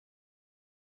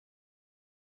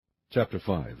Chapter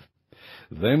 5.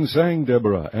 Then sang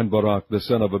Deborah and Barak the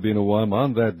son of Abinoam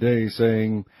on that day,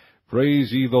 saying,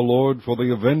 Praise ye the Lord for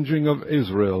the avenging of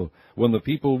Israel, when the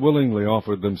people willingly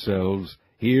offered themselves.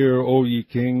 Hear, O ye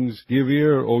kings, give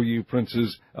ear, O ye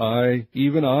princes. I,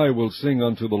 even I, will sing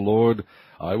unto the Lord.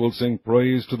 I will sing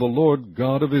praise to the Lord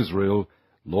God of Israel.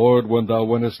 Lord, when thou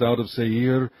wentest out of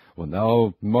Seir, when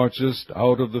thou marchest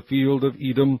out of the field of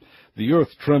Edom, the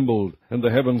earth trembled, and the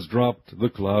heavens dropped, the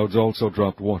clouds also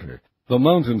dropped water. The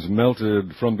mountains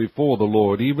melted from before the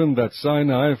Lord, even that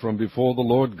Sinai from before the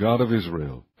Lord God of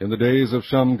Israel. In the days of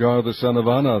Shamgar the son of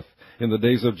Anath, in the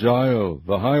days of Jael,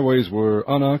 the highways were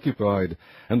unoccupied,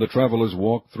 and the travelers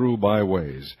walked through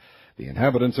byways. The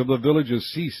inhabitants of the villages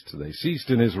ceased, they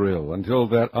ceased in Israel, until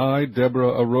that I,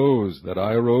 Deborah, arose, that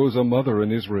I arose a mother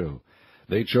in Israel.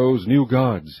 They chose new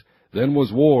gods. Then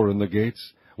was war in the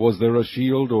gates. Was there a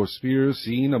shield or spear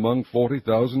seen among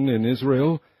 40,000 in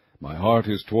Israel? My heart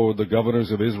is toward the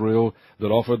governors of Israel, that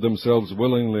offered themselves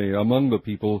willingly among the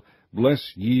people.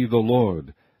 Bless ye the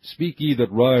Lord. Speak ye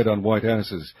that ride on white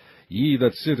asses, ye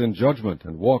that sit in judgment,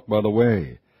 and walk by the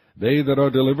way. They that are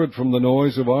delivered from the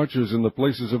noise of archers in the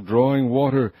places of drawing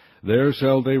water, there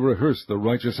shall they rehearse the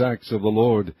righteous acts of the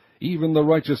Lord, even the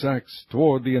righteous acts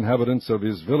toward the inhabitants of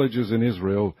his villages in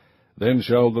Israel. Then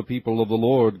shall the people of the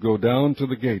Lord go down to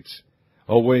the gates.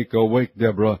 Awake, awake,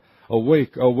 Deborah!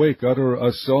 Awake, awake, utter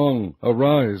a song!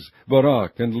 Arise,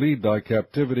 Barak, and lead thy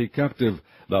captivity captive,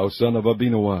 thou son of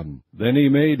Abinoam. Then he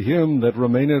made him that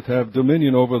remaineth have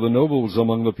dominion over the nobles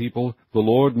among the people. The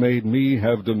Lord made me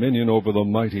have dominion over the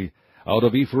mighty. Out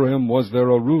of Ephraim was there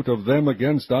a root of them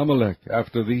against Amalek,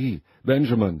 after thee,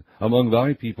 Benjamin, among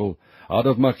thy people. Out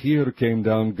of Machir came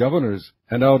down governors,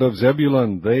 and out of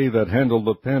Zebulun they that handled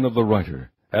the pen of the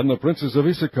writer. And the princes of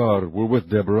Issachar were with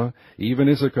Deborah, even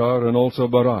Issachar and also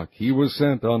Barak. He was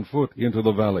sent on foot into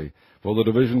the valley. For the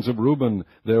divisions of Reuben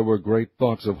there were great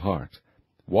thoughts of heart.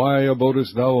 Why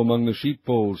abodest thou among the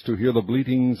sheepfolds to hear the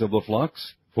bleatings of the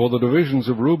flocks? For the divisions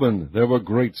of Reuben there were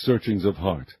great searchings of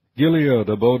heart. Gilead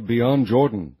abode beyond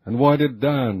Jordan, and why did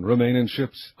Dan remain in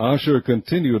ships? Asher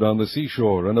continued on the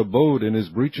seashore, and abode in his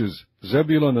breaches.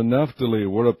 Zebulun and Naphtali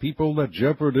were a people that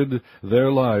jeoparded their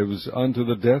lives unto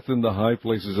the death in the high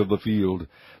places of the field.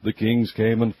 The kings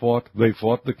came and fought. They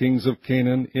fought the kings of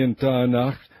Canaan in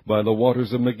Taanach. By the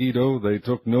waters of Megiddo they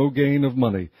took no gain of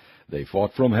money. They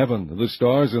fought from heaven. The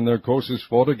stars in their courses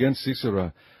fought against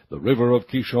Sisera. The river of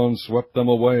Kishon swept them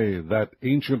away, that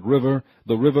ancient river,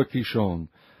 the river Kishon.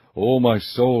 O my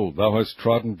soul, thou hast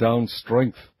trodden down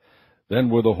strength. Then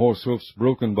were the horse-hoofs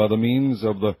broken by the means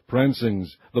of the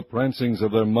prancings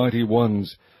of their mighty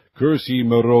ones. Curse ye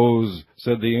Meroz,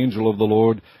 said the angel of the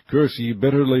Lord, curse ye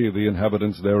bitterly the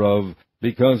inhabitants thereof,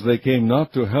 because they came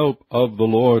not to help of the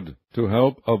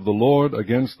Lord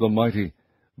against the mighty.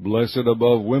 Blessed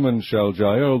above women shall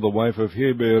Jael, the wife of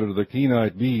Heber the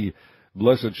Kenite, be.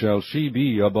 Blessed shall she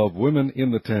be above women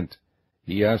in the tent.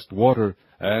 He asked water,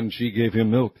 and she gave him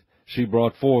milk. She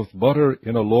brought forth butter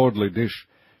in a lordly dish.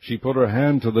 She put her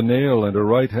hand to the nail, and her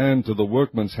right hand to the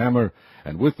workman's hammer,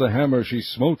 and with the hammer she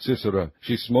smote Sisera.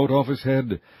 She smote off his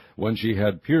head, when she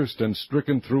had pierced and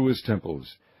stricken through his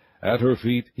temples. At her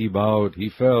feet he bowed, he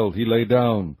fell, he lay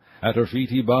down. At her feet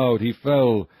he bowed, he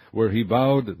fell. Where he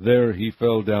bowed, there he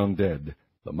fell down dead.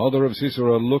 The mother of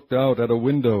Sisera looked out at a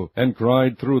window, and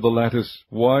cried through the lattice,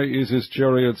 Why is his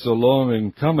chariot so long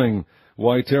in coming?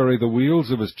 Why tarry the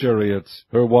wheels of his chariots?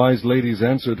 Her wise ladies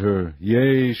answered her.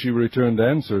 Yea, she returned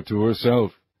answer to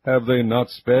herself. Have they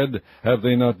not sped? Have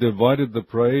they not divided the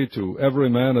prey, to every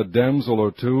man a damsel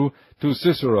or two? To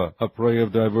Sisera a prey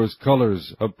of divers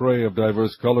colors, a prey of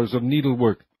divers colors of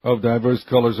needlework,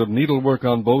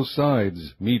 on both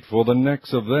sides, meat for the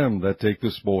necks of them that take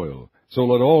the spoil. So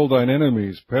let all thine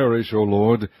enemies perish, O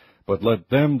Lord, but let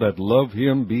them that love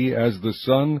him be as the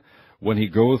sun when he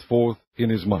goeth forth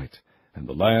in his might. And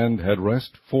the land had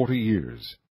rest 40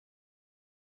 years.